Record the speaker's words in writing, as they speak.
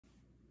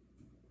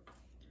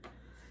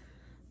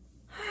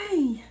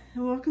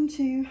and welcome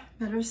to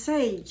Better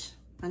Sage.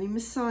 My name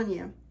is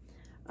Sonia.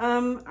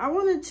 I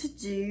wanted to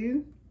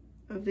do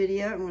a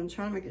video. I'm going to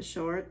try to make it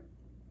short.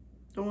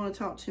 Don't want to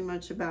talk too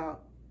much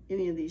about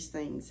any of these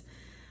things.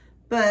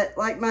 But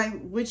like my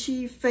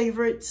witchy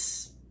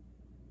favorites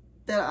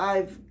that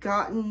I've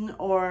gotten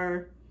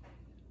or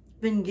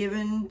been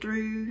given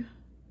through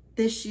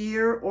this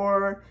year,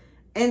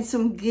 and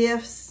some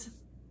gifts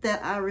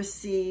that I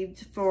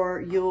received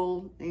for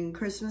Yule and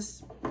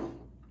Christmas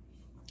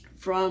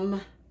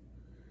from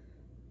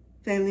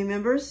family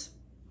members.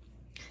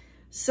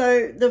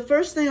 So the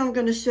first thing I'm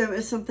going to show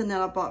is something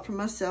that I bought for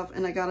myself,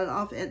 and I got it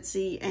off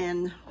Etsy,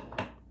 and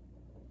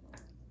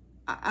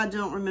I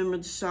don't remember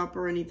the shop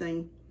or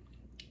anything,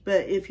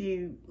 but if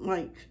you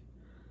like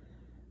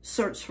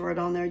search for it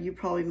on there, you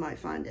probably might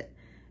find it.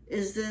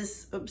 Is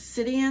this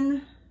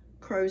obsidian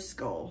crow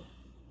skull.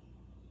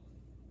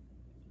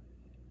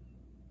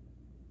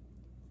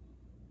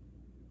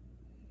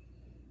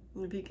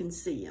 If you can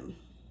see him.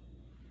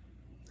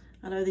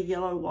 I know the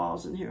yellow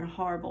walls in here are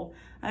horrible.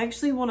 I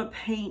actually want to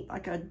paint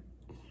like a,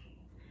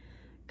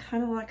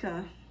 kind of like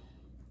a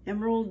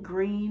emerald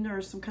green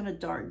or some kind of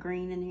dark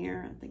green in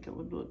here. I think it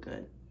would look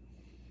good.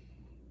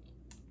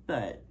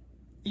 But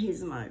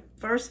he's my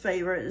first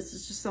favorite. This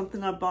is just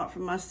something I bought for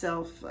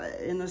myself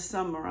in the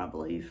summer, I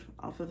believe,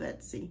 off of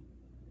Etsy.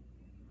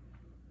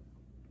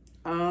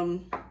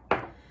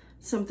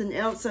 Something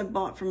else I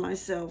bought for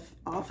myself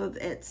off of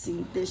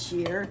Etsy this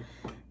year.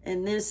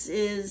 And this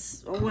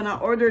is, when I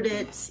ordered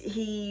it,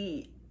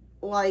 he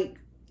like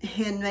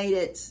handmade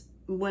it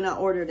when I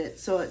ordered it.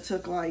 So it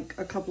took like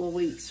a couple of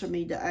weeks for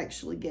me to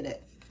actually get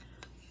it.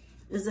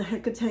 Is a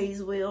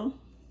Hecate's wheel.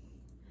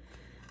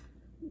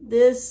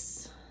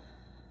 This,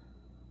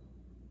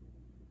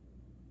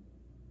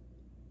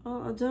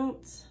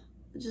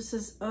 it just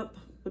says up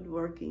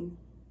woodworking.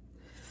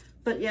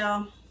 But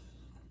yeah,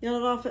 got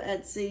it off of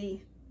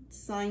Etsy,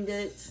 signed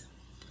it.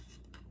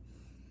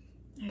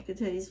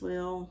 Hecate's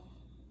wheel.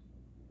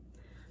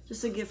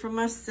 Just a gift from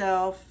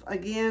myself.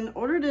 Again,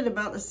 ordered it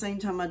about the same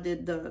time I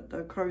did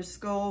the crow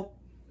skull,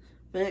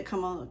 but it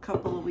come a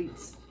couple of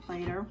weeks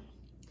later.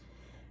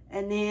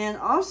 And then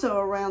also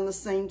around the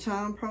same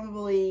time,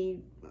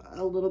 probably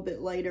a little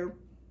bit later,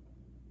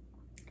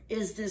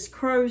 is this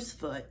crow's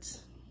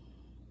foot.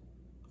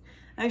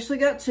 I actually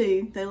got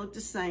two. They look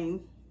the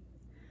same.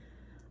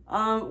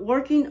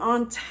 Working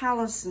on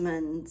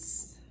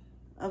talismans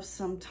of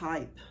some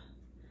type.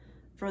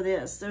 For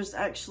this, there's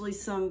actually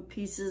some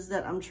pieces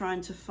that I'm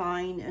trying to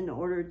find in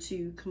order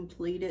to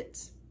complete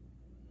it.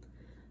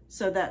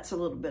 So that's a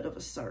little bit of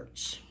a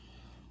search.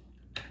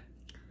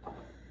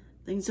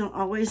 Things don't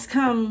always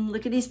come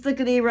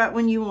lickety-flickety right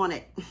when you want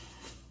it.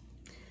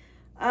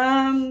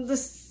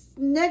 The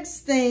next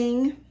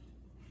thing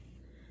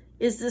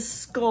is this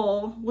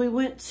skull. We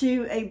went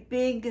to a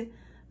big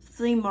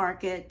flea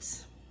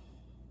market.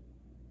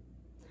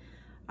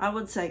 I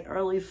would say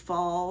early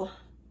fall,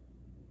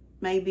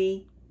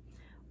 maybe,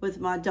 with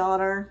my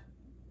daughter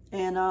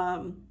and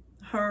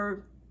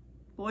her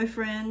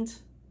boyfriend.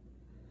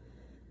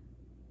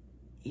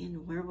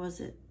 And where was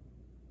it?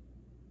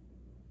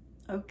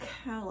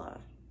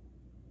 Ocala,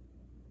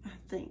 I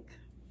think.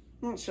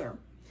 Not sure.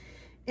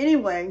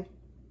 Anyway,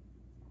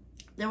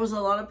 there was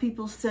a lot of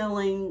people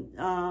selling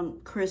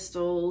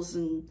crystals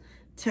and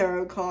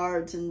tarot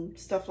cards and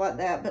stuff like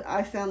that. But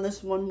I found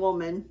this one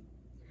woman.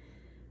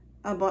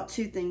 I bought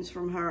two things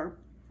from her.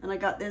 And I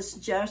got this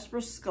Jasper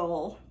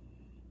skull.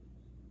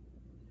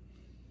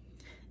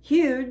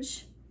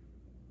 Huge,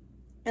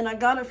 and I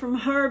got it from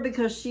her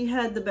because she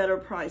had the better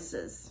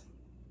prices.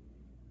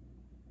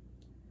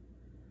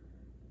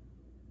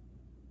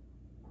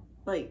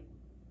 Like,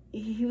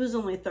 he was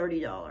only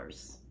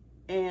 $30,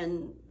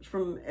 and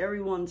from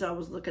everyone's I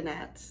was looking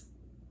at,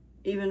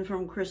 even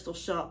from crystal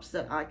shops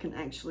that I can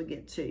actually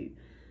get to,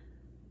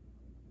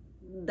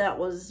 that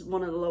was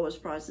one of the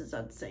lowest prices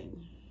I'd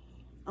seen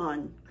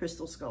on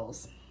crystal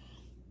skulls.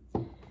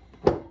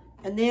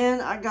 And then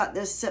I got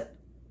this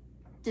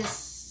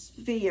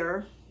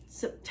sphere,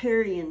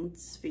 septarian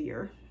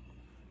sphere,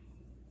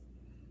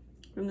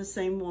 from the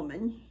same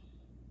woman.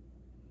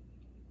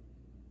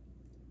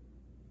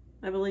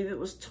 I believe it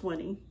was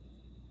 20.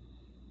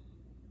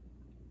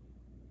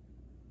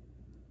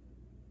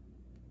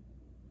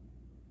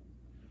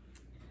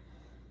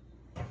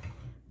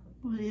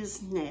 What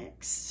is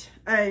next?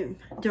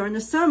 During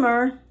the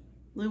summer,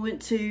 we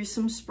went to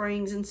some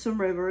springs and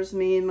some rivers,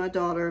 me and my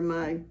daughter and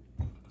my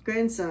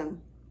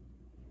grandson.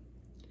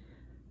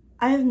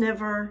 I have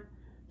never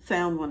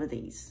found one of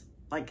these,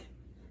 like,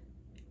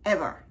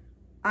 ever.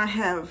 I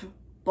have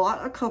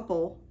bought a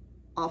couple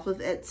off of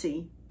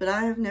Etsy, but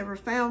I have never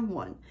found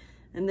one.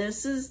 And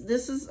this is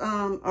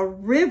a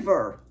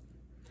river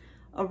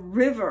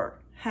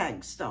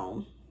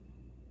hagstone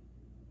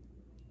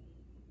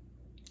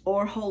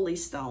or holy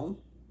stone.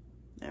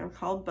 They're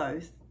called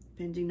both,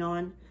 depending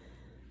on,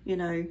 you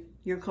know,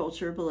 your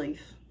culture or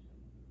belief.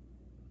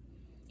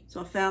 So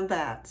I found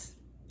that.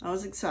 I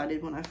was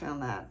excited when I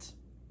found that.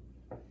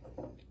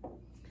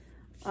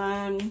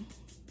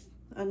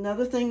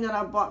 another thing that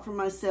I bought for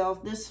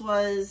myself. This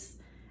was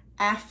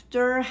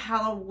after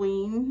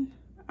Halloween,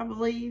 I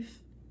believe.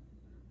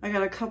 I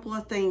got a couple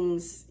of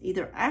things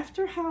either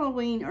after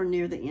Halloween or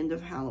near the end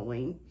of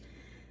Halloween.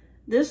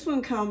 This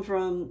one come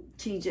from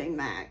TJ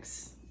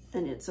Maxx,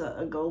 and it's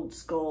a gold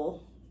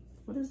skull.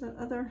 What is that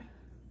other?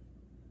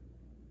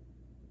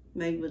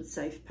 Made with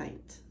safe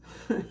paint.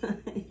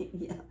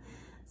 Yeah.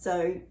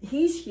 So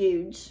he's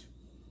huge.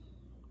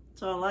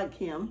 So I like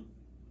him.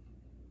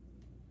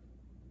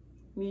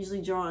 I'm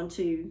usually drawn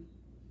to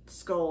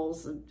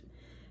skulls, and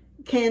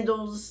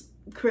candles,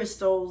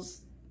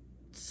 crystals,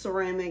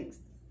 ceramics,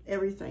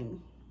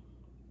 everything.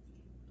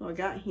 So I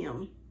got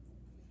him.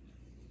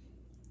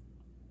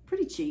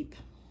 Pretty cheap.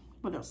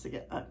 What else did I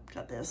get? I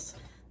got this.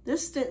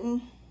 This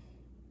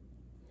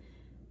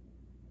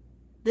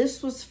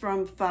was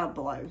from Five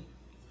Below.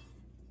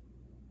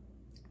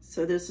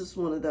 So this is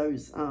one of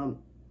those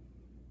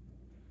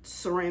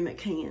ceramic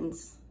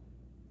cans.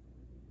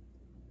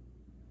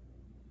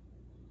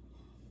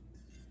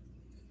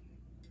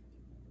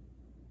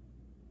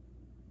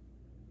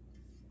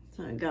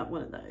 So I got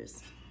one of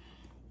those.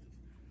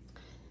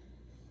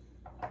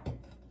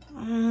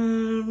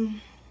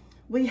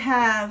 We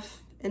have,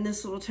 in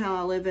this little town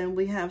I live in,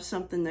 we have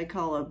something they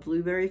call a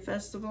blueberry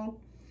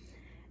festival.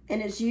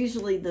 And it's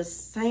usually the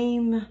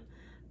same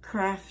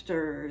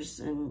crafters,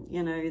 and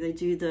you know, they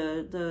do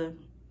the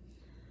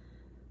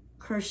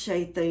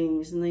crochet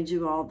things, and they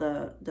do all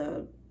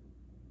the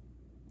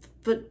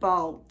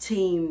football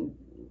team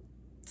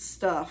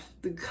stuff,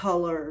 the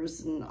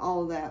colors and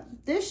all of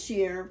that. This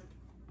year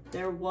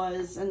there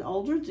was an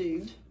older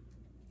dude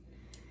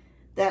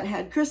that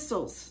had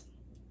crystals,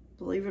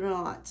 believe it or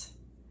not.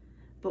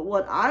 But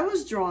what I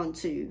was drawn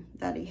to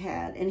that he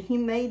had, and he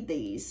made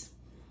these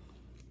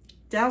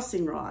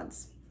dowsing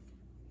rods.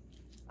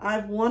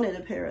 I've wanted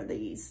a pair of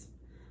these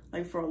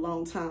like for a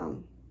long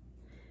time,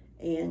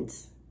 and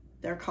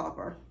they're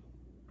copper.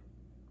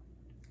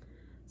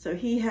 So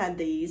he had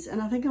these,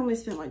 and I think I only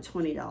spent like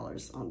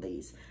 $20 on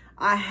these.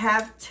 I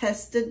have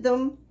tested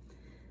them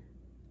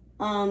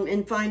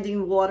in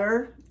finding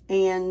water,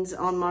 and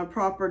on my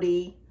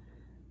property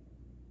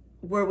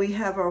where we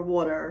have our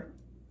water,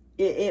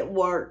 it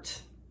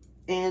worked,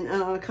 and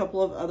on a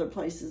couple of other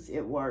places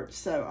it worked.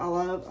 So I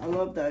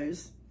love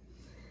those.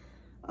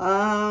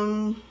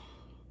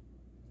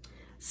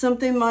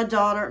 Something my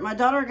daughter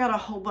got a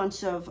whole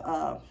bunch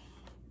of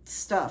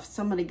stuff.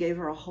 Somebody gave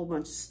her a whole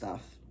bunch of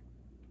stuff.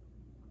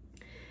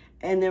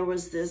 And there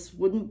was this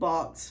wooden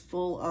box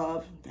full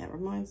of, that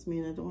reminds me,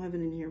 and I don't have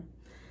it in here,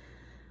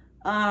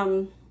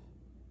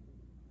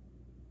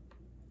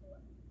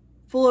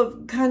 full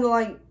of kind of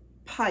like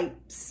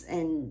pipes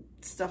and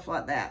stuff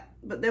like that.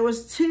 But there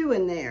was two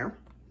in there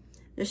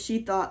that she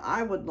thought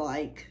I would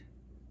like,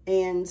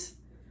 and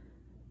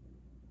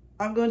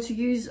I'm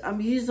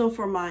using them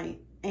for my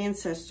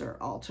ancestor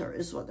altar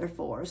is what they're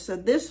for. So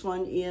this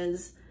one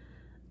is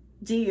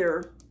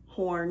deer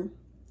horn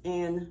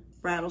and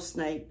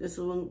rattlesnake. This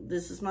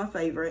is my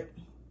favorite.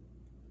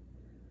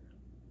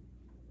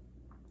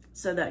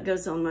 So that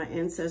goes on my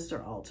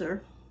ancestor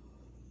altar.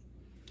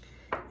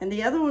 And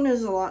the other one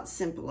is a lot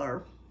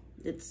simpler.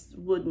 It's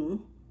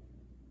wooden.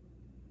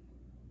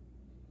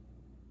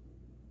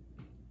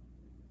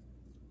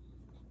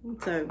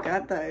 So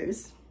got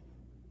those.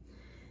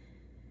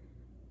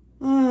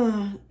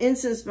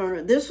 Incense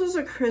burner. This was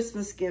a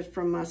Christmas gift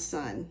from my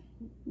son.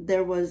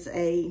 There was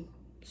a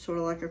sort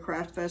of like a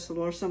craft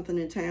festival or something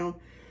in town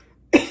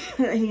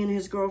that he and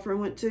his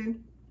girlfriend went to.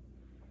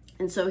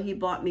 And so he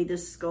bought me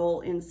this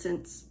skull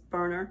incense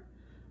burner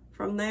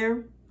from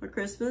there for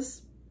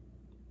Christmas.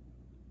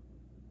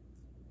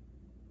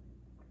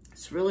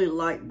 It's really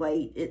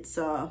lightweight. It's,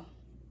 oh,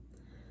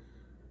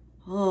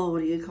 what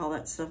do you call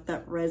that stuff?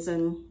 That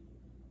resin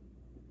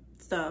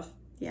stuff.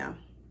 Yeah.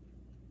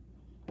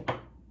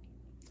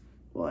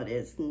 What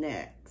is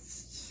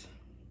next?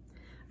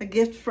 A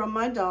gift from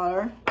my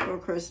daughter for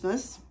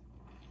Christmas.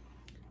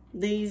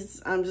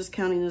 These, I'm just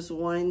counting as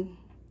one.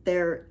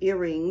 They're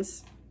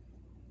earrings.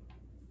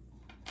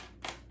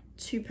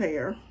 2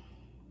 pair.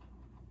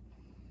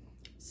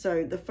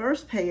 So the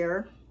first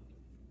pair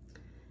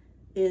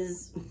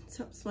is,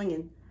 stop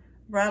swinging,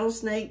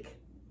 rattlesnake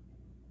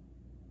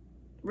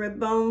rib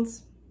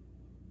bones.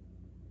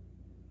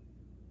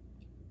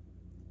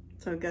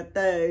 So I've got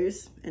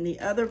those. And the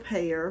other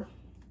pair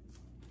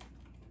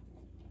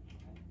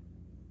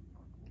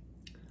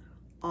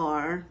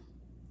are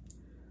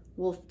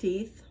wolf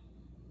teeth.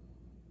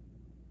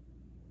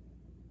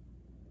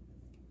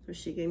 So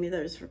she gave me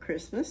those for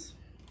Christmas.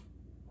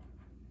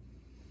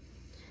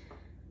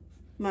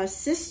 My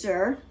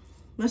sister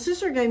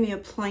gave me a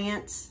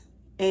plant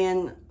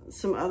and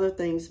some other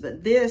things,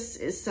 but this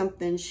is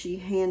something she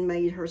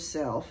handmade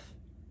herself.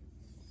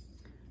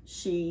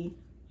 She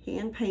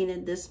hand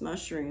painted this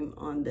mushroom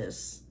on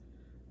this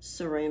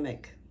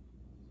ceramic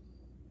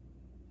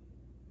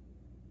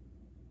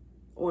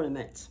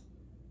ornament.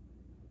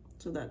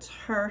 So that's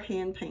her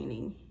hand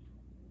painting.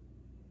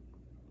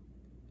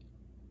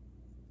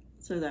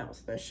 So that was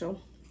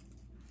special.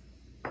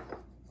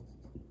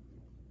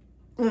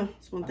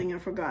 That's one thing I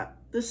forgot.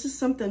 This is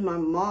something my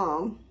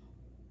mom,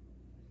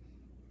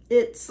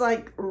 it's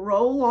like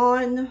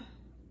roll-on,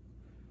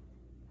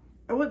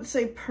 I wouldn't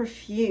say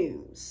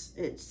perfumes.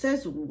 It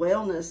says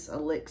wellness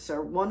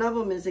elixir. One of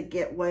them is a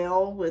get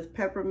well with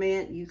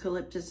peppermint,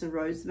 eucalyptus, and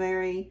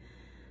rosemary.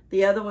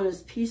 The other one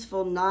is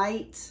peaceful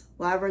night,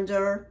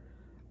 lavender,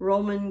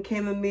 Roman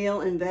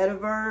chamomile, and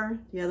vetiver.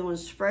 The other one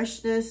is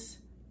freshness,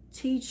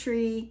 tea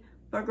tree,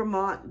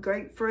 bergamot,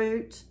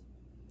 grapefruit,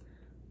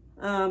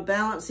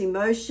 balance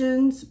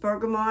emotions,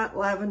 bergamot,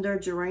 lavender,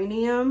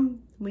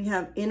 geranium. We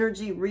have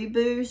energy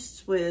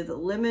reboost with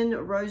lemon,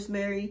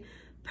 rosemary,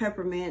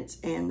 peppermint,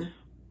 and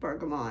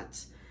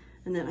bergamot.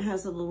 And then it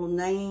has the little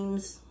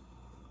names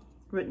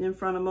written in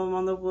front of them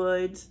on the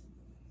woods.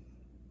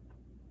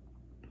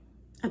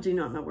 I do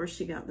not know where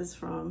she got this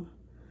from,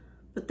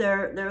 but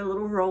they're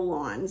little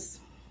roll-ons.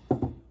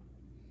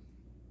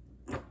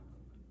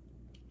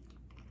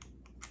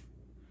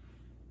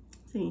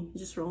 See, you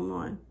just roll them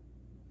on.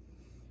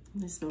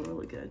 They smell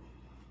really good.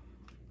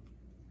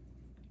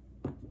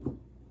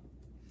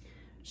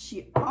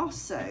 She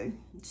doesn't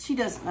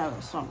know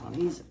that's what I'm going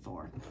to use it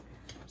for.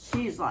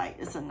 She's like,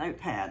 it's a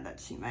notepad that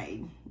she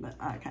made, but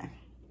okay.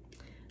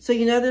 So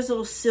you know there's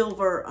little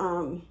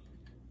silver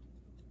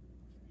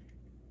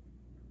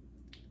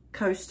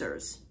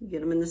coasters. You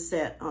get them in the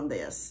set on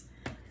this.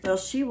 Well,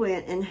 she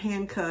went and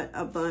hand cut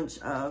a bunch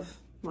of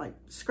like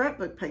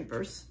scrapbook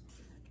papers,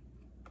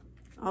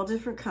 all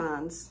different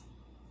kinds.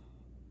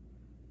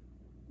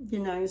 You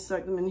know, you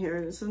stuck them in here.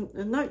 It's a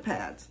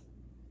notepad.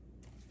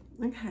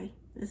 Okay,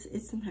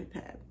 it's a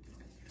notepad.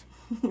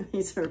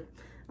 These are,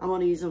 I'm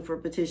going to use them for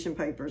petition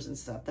papers and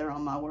stuff. They're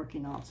on my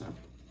working altar.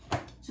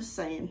 Just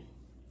saying.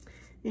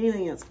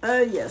 Anything else?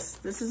 Oh, yes.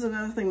 This is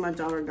another thing my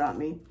daughter got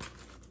me.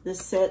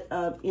 This set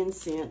of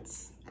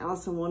incense,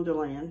 Alice in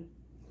Wonderland.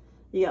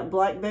 You got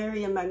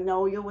blackberry and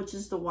magnolia, which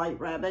is the white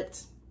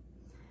rabbit.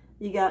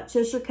 You got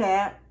Cheshire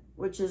Cat,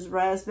 which is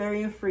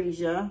raspberry and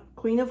freesia.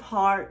 Queen of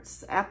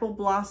Hearts, apple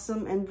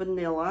blossom and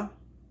vanilla.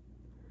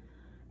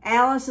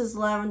 Alice is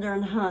lavender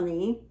and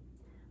honey.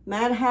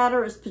 Mad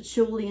Hatter is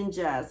patchouli and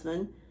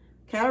jasmine.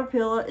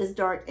 Caterpillar is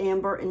dark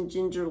amber and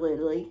ginger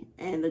lily.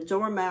 And the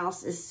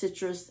Dormouse is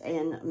citrus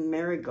and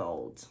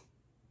marigold.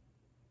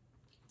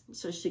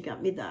 So she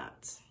got me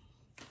that.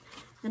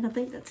 And I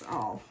think that's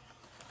all.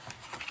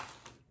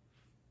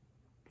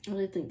 I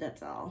really think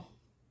that's all.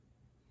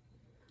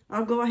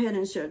 I'll go ahead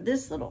and share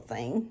this little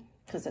thing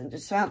because I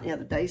just found it the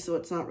other day, so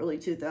it's not really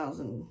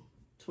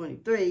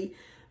 2023.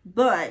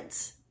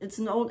 But it's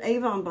an old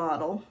Avon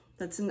bottle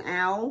that's an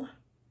owl.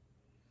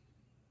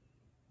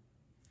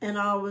 And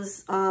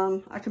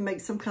I can make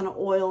some kind of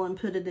oil and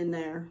put it in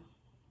there.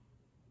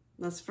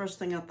 That's the first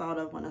thing I thought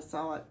of when I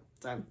saw it.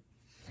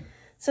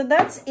 So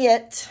that's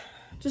it.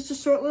 Just a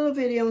short little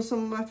video on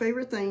some of my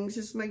favorite things.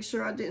 Just to make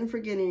sure I didn't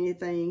forget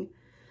anything.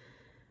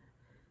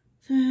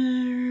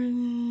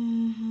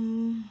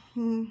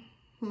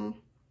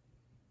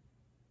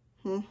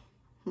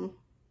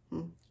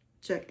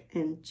 Check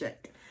and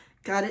check.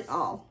 Got it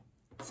all.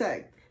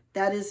 So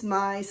that is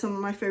some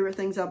of my favorite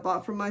things I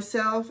bought for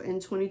myself in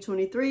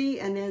 2023.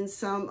 And then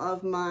some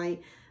of my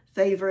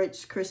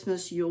favorite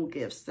Christmas Yule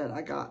gifts that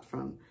I got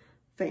from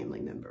family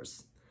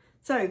members.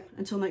 So,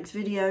 until next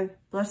video,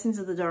 blessings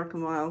of the dark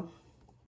and wild.